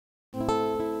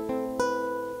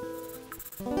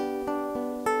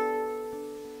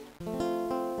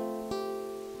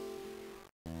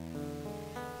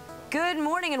Good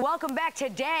morning and welcome back.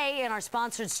 Today in our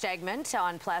sponsored segment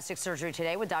on plastic surgery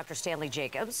today with Dr. Stanley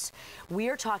Jacobs, we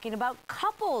are talking about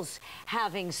couples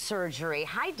having surgery.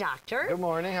 Hi, doctor. Good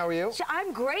morning. How are you? So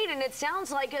I'm great, and it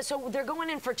sounds like so they're going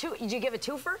in for two. Did you give a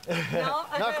twofer? No,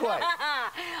 not quite.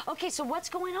 Okay, so what's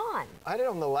going on? I don't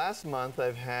know. In the last month,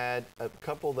 I've had a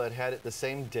couple that had it the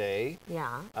same day.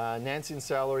 Yeah. Nancy and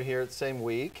Sal are here the same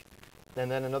week. And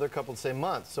then another couple the same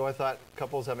month. So I thought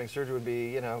couples having surgery would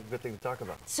be, a good thing to talk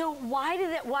about. So why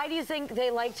do you think they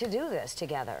like to do this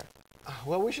together?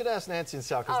 Well, we should ask Nancy and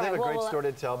Sal because they have a great story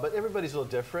to tell. But everybody's a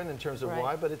little different in terms of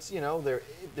why. But it's, they're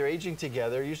aging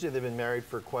together. Usually they've been married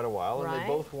for quite a while, and they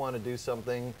both want to do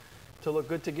something to look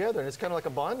good together, and it's kind of like a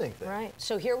bonding thing. Right.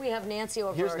 So here we have Nancy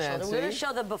over our shoulder. We're going to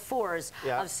show the befores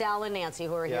of Sal and Nancy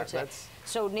who are here today.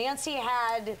 So Nancy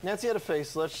had a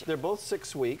facelift. They're both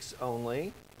 6 weeks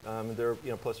only. They're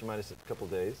plus or minus a couple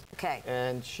of days. Okay.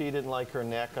 And she didn't like her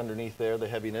neck underneath there, the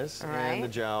heaviness, and the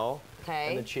jowl,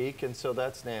 and the cheek, and so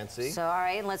that's Nancy. So all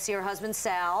right, and let's see her husband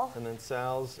Sal. And then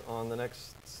Sal's on the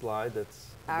next slide.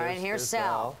 All right, here's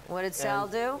Sal. What did Sal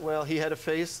do? Well, he had a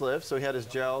facelift, so he had his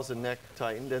jowls and neck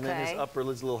tightened, and then his upper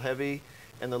lid's a little heavy,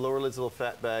 and the lower lid's a little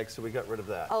fat bag, so we got rid of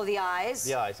that. Oh, the eyes?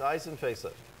 The eyes and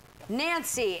facelift.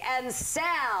 Nancy and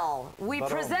Sal, we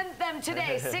present them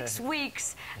today, 6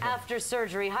 weeks after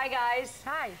surgery. Hi, guys.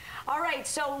 Hi. All right,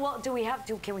 so can we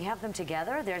have them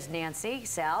together? There's Nancy,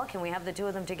 Sal. Can we have the two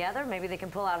of them together? Maybe they can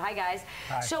pull out. Hi, guys.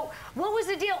 Hi. So what was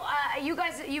the deal? You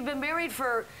guys, you've been married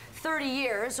for 30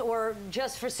 years or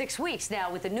just for 6 weeks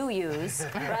now with the new yous,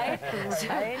 right?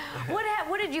 Right. So,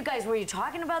 what did you guys, were you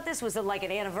talking about this? Was it like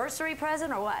an anniversary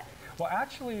present or what? Well,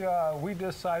 actually, we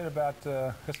decided about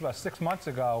 6 months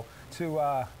ago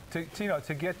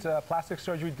to get plastic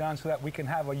surgery done so that we can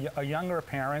have a younger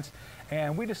appearance.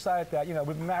 And we decided that,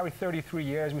 we've been married 33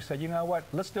 years. We said, you know what,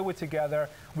 let's do it together.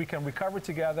 We can recover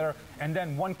together, and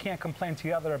then one can't complain to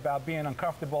the other about being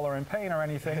uncomfortable or in pain or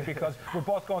anything because we're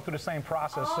both going through the same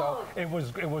process. So it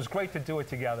was great to do it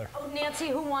together. Oh, Nancy,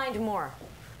 who whined more?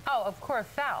 Oh, of course,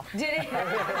 Sal. Did it?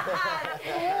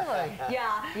 Absolutely.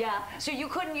 Yeah. So you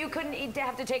couldn't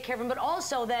have to take care of him, but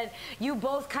also that you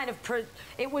both kind of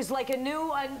it was like a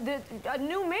new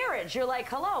marriage. You're like,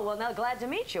 hello, well, now glad to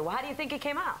meet you. Well, how do you think it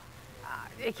came out?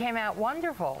 It came out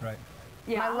wonderful. Right.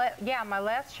 Yeah. My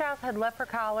last child had left for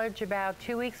college about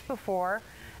 2 weeks before,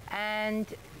 and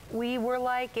we were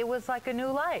like, it was like a new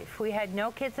life. We had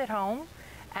no kids at home,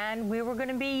 and we were going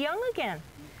to be young again.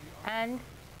 And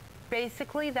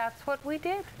basically, that's what we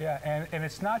did. Yeah, and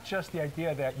it's not just the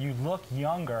idea that you look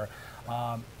younger.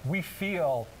 We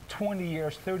feel 20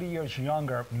 years, 30 years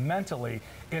younger mentally.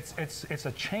 It's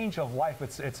a change of life.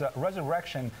 It's a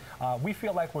resurrection. We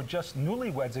feel like we're just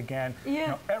newlyweds again.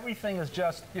 Yeah. Everything is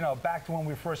just back to when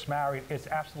we were first married. It's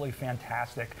absolutely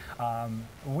fantastic.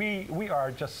 We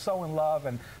are just so in love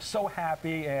and so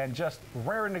happy and just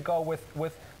raring to go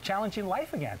with challenging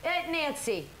life again.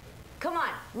 Nancy. Come on,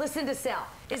 listen to Sal.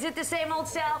 Is it the same old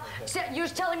Sal? You're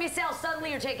telling me, Sal,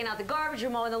 suddenly you're taking out the garbage, you're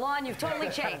mowing the lawn, you've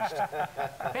totally changed.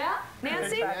 Yeah?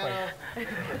 Nancy? Exactly.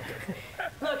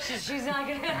 Look, she's not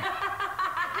gonna...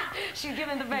 She's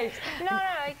giving the face. No,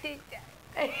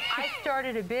 I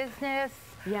started a business.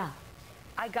 Yeah.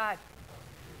 I got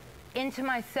into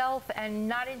myself and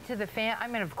not into the I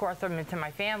mean, of course, I'm into my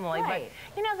family, but,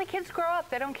 the kids grow up.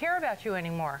 They don't care about you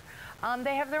anymore.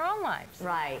 They have their own lives.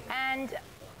 Right. And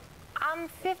I'm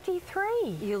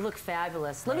 53. You look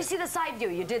fabulous. Let me see the side view.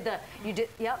 You did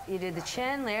the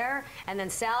chin there, and then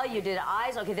Sal, you did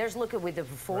eyes. Okay, there's looking with the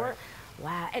before. Right.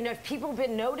 Wow. And have people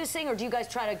been noticing, or do you guys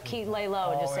try to lay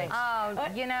low and just say?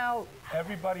 Oh,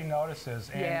 everybody notices,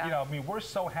 and we're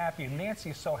so happy.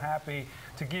 Nancy's so happy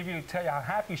to tell you how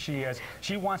happy she is.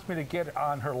 She wants me to get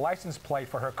on her license plate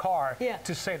for her car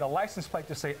to say the license plate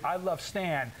to say I love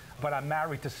Stan, but I'm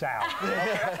married to Sal.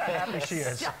 That's how happy she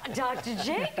is. Dr.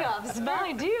 Jacobs,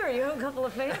 my dear, you have a couple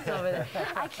of faces over there.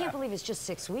 I can't believe it's just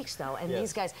 6 weeks though, and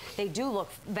these guys, they do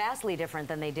look vastly different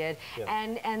than they did,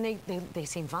 and they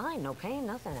seem fine, no pain,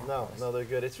 nothing. No, they're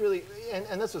good. It's really,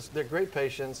 and they're great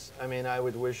patients. I mean, I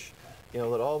would wish, that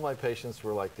all of my patients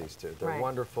were like these two. They're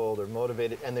wonderful, they're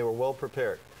motivated, and they were well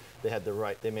prepared. They had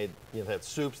they made, they had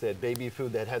soups, they had baby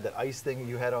food, they had that ice thing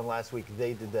you had on last week,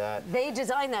 they did that. They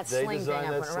designed that sling thing. They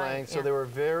designed that sling, so they were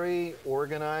very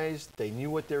organized, they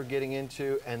knew what they were getting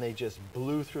into, and they just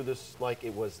blew through this like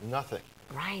it was nothing.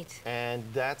 Right. And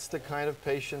that's the kind of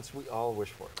patients we all wish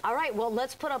for. All right, well,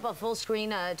 let's put up a full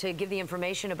screen to give the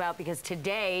information about, because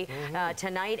today,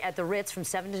 tonight at the Ritz from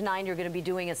 7 to 9, you're going to be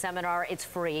doing a seminar. It's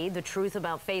free, The Truth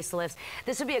About Facelifts.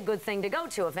 This would be a good thing to go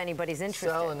to if anybody's interested.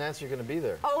 Sal and Nancy are going to be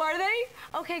there. Oh, are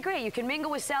they? Okay, great. You can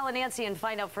mingle with Sal and Nancy and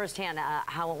find out firsthand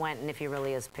how it went and if he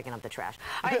really is picking up the trash.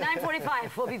 All right,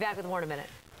 9:45. We'll be back with more in a minute.